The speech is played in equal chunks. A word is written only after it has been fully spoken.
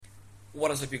What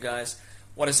is up, you guys?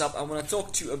 What is up? I want to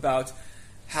talk to you about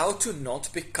how to not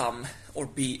become or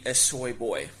be a soy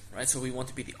boy, right? So we want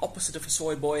to be the opposite of a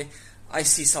soy boy. I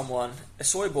see a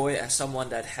soy boy, as someone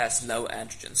that has low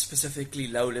androgens, specifically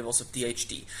low levels of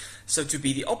DHT. So to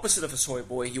be the opposite of a soy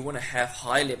boy, you want to have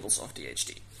high levels of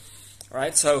DHT,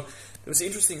 right? So there was an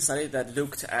interesting study that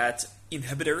looked at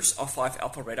inhibitors of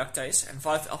 5-alpha reductase, and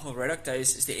 5-alpha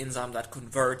reductase is the enzyme that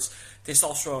converts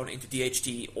testosterone into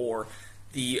DHT, or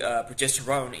the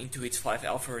progesterone into its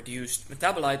 5-alpha reduced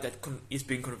metabolite that is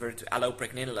being converted to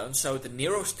allopregnanolone. So the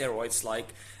neurosteroids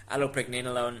like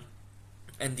allopregnanolone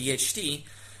and DHT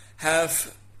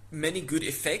have many good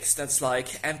effects. That's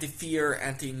like anti-fear,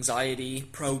 anti-anxiety,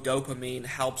 pro-dopamine,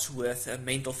 helps with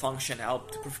mental function,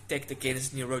 help to protect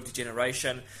against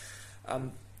neurodegeneration.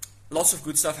 Lots of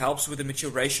good stuff, helps with the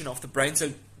maturation of the brain.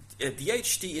 So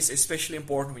DHT is especially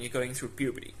important when you're going through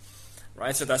puberty,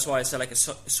 right? So that's why I say like a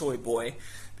soy boy,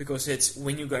 because it's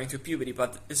when you're going through puberty,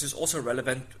 but this is also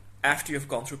relevant after you've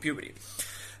gone through puberty.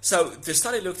 So the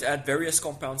study looked at various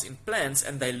compounds in plants,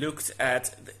 and they looked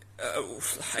at,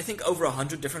 I think, over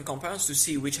 100 different compounds to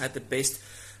see which had the best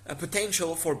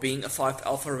potential for being a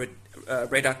 5-alpha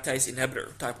reductase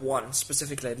inhibitor, type 1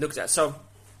 specifically looked at. So,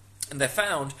 and they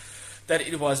found that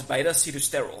it was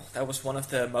beta-citosterol. That was one of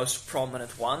the most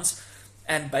prominent ones.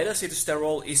 And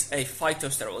beta-citosterol is a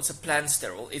phytosterol. It's a plant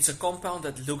sterol. It's a compound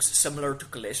that looks similar to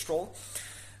cholesterol,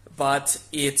 but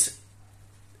it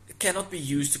cannot be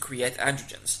used to create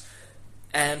androgens.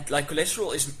 And like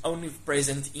cholesterol is only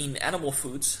present in animal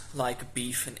foods like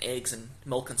beef and eggs and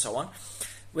milk and so on,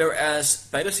 whereas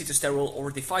beta-citosterol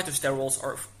or the phytosterols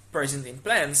are present in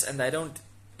plants, and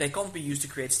they can't be used to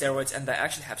create steroids, and they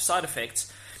actually have side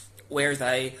effects where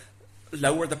they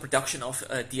lower the production of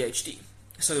DHT.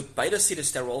 So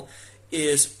beta-citosterol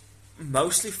is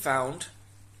mostly found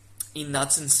in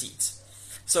nuts and seeds.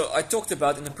 So I talked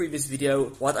about in the previous video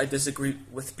what I disagree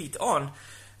with Pete on,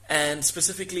 and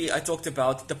specifically I talked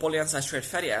about the polyunsaturated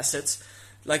fatty acids,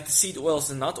 like the seed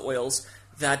oils and nut oils,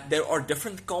 that there are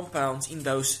different compounds in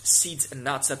those seeds and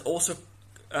nuts that also,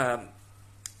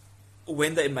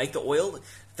 when they make the oil,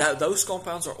 that those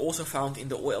compounds are also found in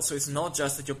the oil. So it's not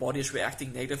just that your body is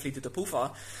reacting negatively to the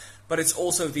PUFA, but it's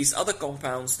also these other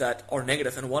compounds that are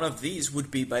negative, and one of these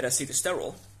would be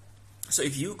beta-citosterol. So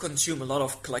if you consume a lot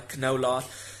of like canola,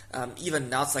 even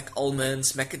nuts like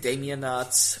almonds, macadamia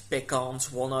nuts,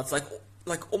 pecans, walnuts,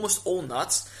 like almost all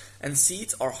nuts and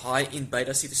seeds are high in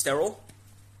beta-citosterol.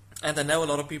 And I know a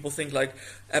lot of people think like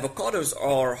avocados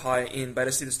are high in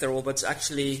beta-citosterol, but it's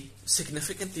actually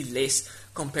significantly less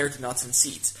compared to nuts and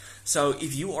seeds. So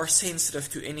if you are sensitive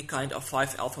to any kind of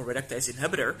 5-alpha reductase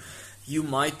inhibitor, you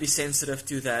might be sensitive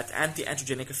to that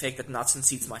anti-androgenic effect that nuts and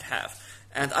seeds might have.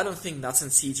 And I don't think nuts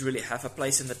and seeds really have a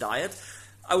place in the diet.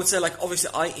 I would say, like,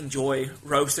 obviously I enjoy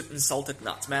roasted and salted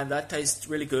nuts. Man, that tastes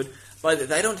really good. But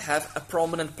they don't have a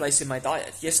prominent place in my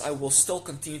diet. Yes, I will still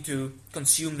continue to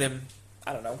consume them,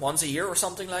 I don't know, once a year or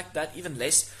something like that, even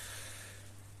less.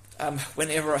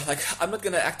 Whenever, like, I'm not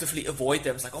going to actively avoid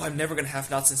them. It's like, oh, I'm never going to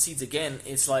have nuts and seeds again.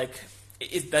 It's like,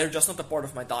 they're just not a part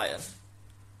of my diet.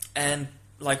 And,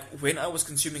 like, when I was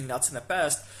consuming nuts in the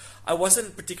past, I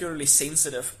wasn't particularly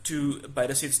sensitive to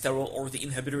beta-citosterol or the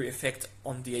inhibitory effect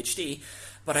on DHT,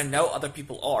 but I know other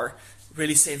people are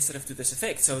really sensitive to this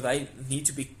effect, so they need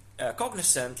to be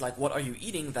cognizant, like, what are you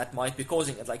eating that might be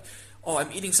causing it? Like, oh,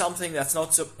 I'm eating something that's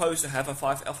not supposed to have a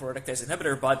 5-alpha reductase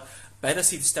inhibitor, but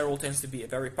beta-citosterol tends to be a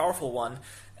very powerful one,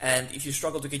 and if you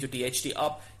struggle to get your DHT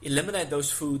up, eliminate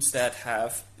those foods that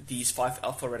have these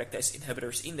 5-alpha reductase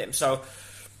inhibitors in them. So,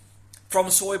 from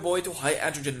soy boy to high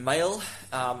androgen male,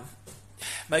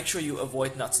 make sure you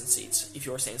avoid nuts and seeds if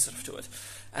you're sensitive to it.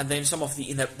 And then some of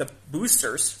the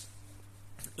boosters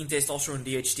in testosterone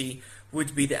DHT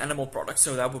would be the animal products.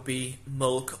 So that would be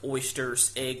milk,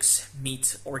 oysters, eggs,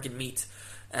 meat, organ meat,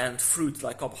 and fruit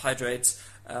like carbohydrates,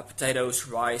 potatoes,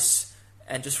 rice,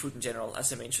 and just fruit in general,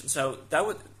 as I mentioned. So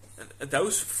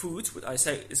those foods, would I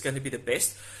say, is going to be the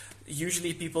best.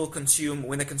 Usually people consume,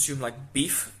 when they consume like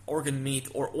beef, organ meat,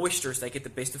 or oysters, they get the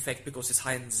best effect because it's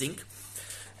high in zinc.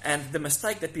 And the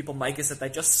mistake that people make is that they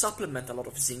just supplement a lot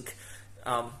of zinc.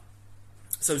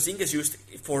 So zinc is used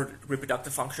for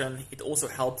reproductive function. It also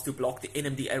helps to block the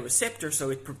NMDA receptor, so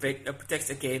it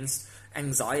protects against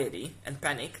anxiety and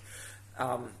panic.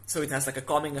 So it has like a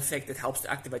calming effect that helps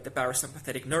to activate the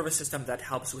parasympathetic nervous system, that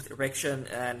helps with erection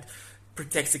and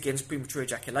protects against premature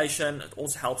ejaculation. It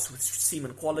also helps with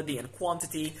semen quality and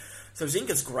quantity. So zinc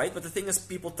is great, but the thing is,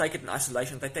 people take it in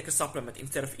isolation. They take a supplement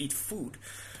instead of eat food.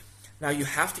 Now you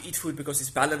have to eat food because it's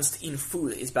balanced in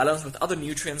food. It's balanced with other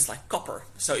nutrients like copper.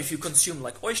 So if you consume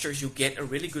like oysters, you get a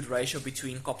really good ratio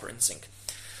between copper and zinc.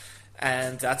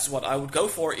 And that's what I would go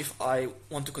for if I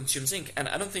want to consume zinc. And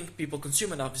I don't think people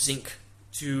consume enough zinc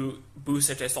to boost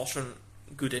their testosterone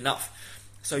good enough.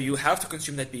 So you have to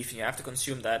consume that beef and you have to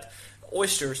consume that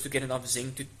oysters to get enough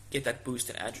zinc to get that boost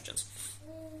in androgens.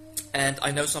 And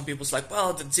I know some people's like,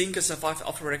 well, the zinc is a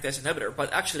 5-alpha reductase inhibitor,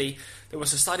 but actually there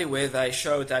was a study where they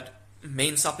showed that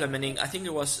men supplementing, I think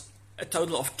it was a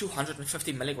total of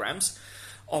 250 milligrams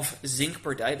of zinc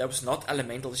per day. That was not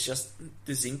elemental, it's just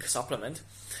the zinc supplement.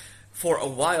 For a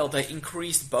while, they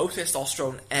increased both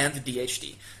testosterone and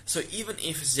DHT. So even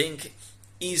if zinc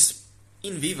is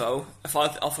in vivo a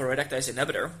 5-alpha reductase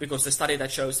inhibitor, because the study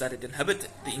that shows that it inhibits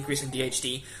the increase in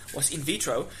DHT was in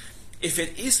vitro, if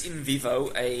it is in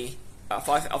vivo a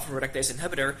 5-alpha reductase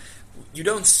inhibitor, you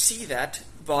don't see that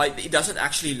it doesn't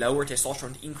actually lower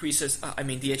testosterone. It increases,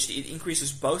 DHT. It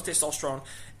increases both testosterone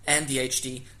and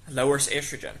DHT, lowers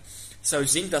estrogen. So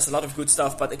zinc does a lot of good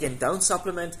stuff, but again, don't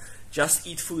supplement. Just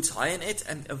eat foods high in it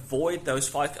and avoid those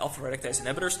 5-alpha reductase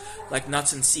inhibitors like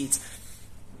nuts and seeds.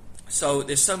 So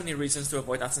there's so many reasons to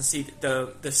avoid nuts and seeds.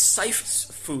 The safe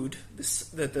food,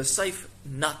 the safe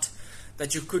nut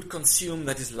that you could consume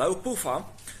that is low PUFA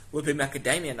would be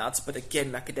macadamia nuts, but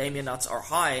again, macadamia nuts are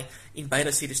high in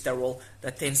beta-acetylsterol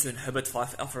that tends to inhibit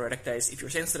 5-alpha reductase. If you're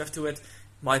sensitive to it,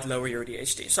 might lower your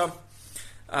DHT. So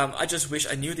I just wish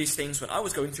I knew these things when I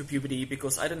was going through puberty,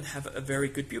 because I didn't have a very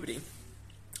good puberty.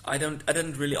 I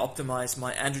didn't really optimize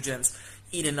my androgens,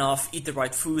 eat enough, eat the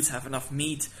right foods, have enough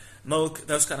meat, milk,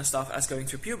 those kind of stuff as going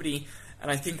through puberty, and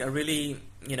I think I really,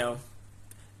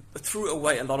 threw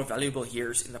away a lot of valuable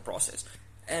years in the process.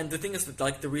 And the thing is that,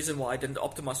 like, the reason why I didn't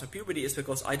optimize my puberty is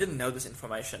because I didn't know this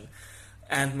information.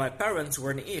 And my parents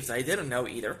were naive. They didn't know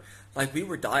either. Like, we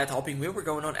were diet hopping, we were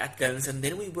going on Atkins, and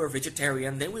then we were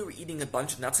vegetarian, then we were eating a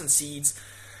bunch of nuts and seeds.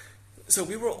 So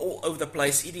we were all over the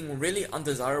place eating really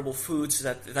undesirable foods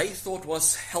that they thought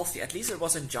was healthy. At least it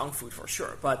wasn't junk food for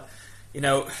sure. But,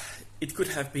 it could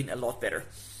have been a lot better.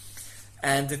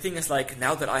 And the thing is, like,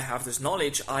 now that I have this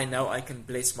knowledge, I know I can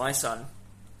bless my son,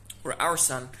 or our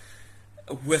son,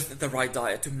 with the right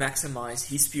diet to maximize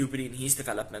his puberty and his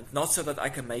development. Not so that I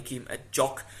can make him a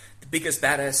jock, the biggest,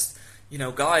 baddest,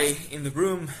 guy in the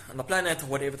room, on the planet, or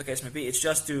whatever the case may be. It's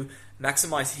just to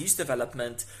maximize his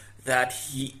development, that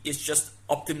he is just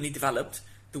optimally developed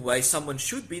the way someone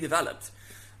should be developed.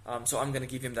 So I'm going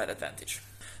to give him that advantage.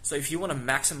 So if you want to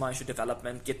maximize your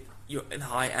development, get you in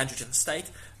high androgen state,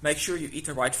 make sure you eat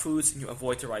the right foods and you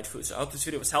avoid the right foods. So I hope this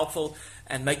video was helpful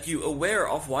and make you aware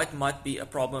of what might be a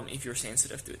problem if you're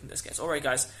sensitive to it in this case. Alright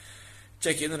guys,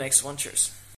 check you in the next one. Cheers.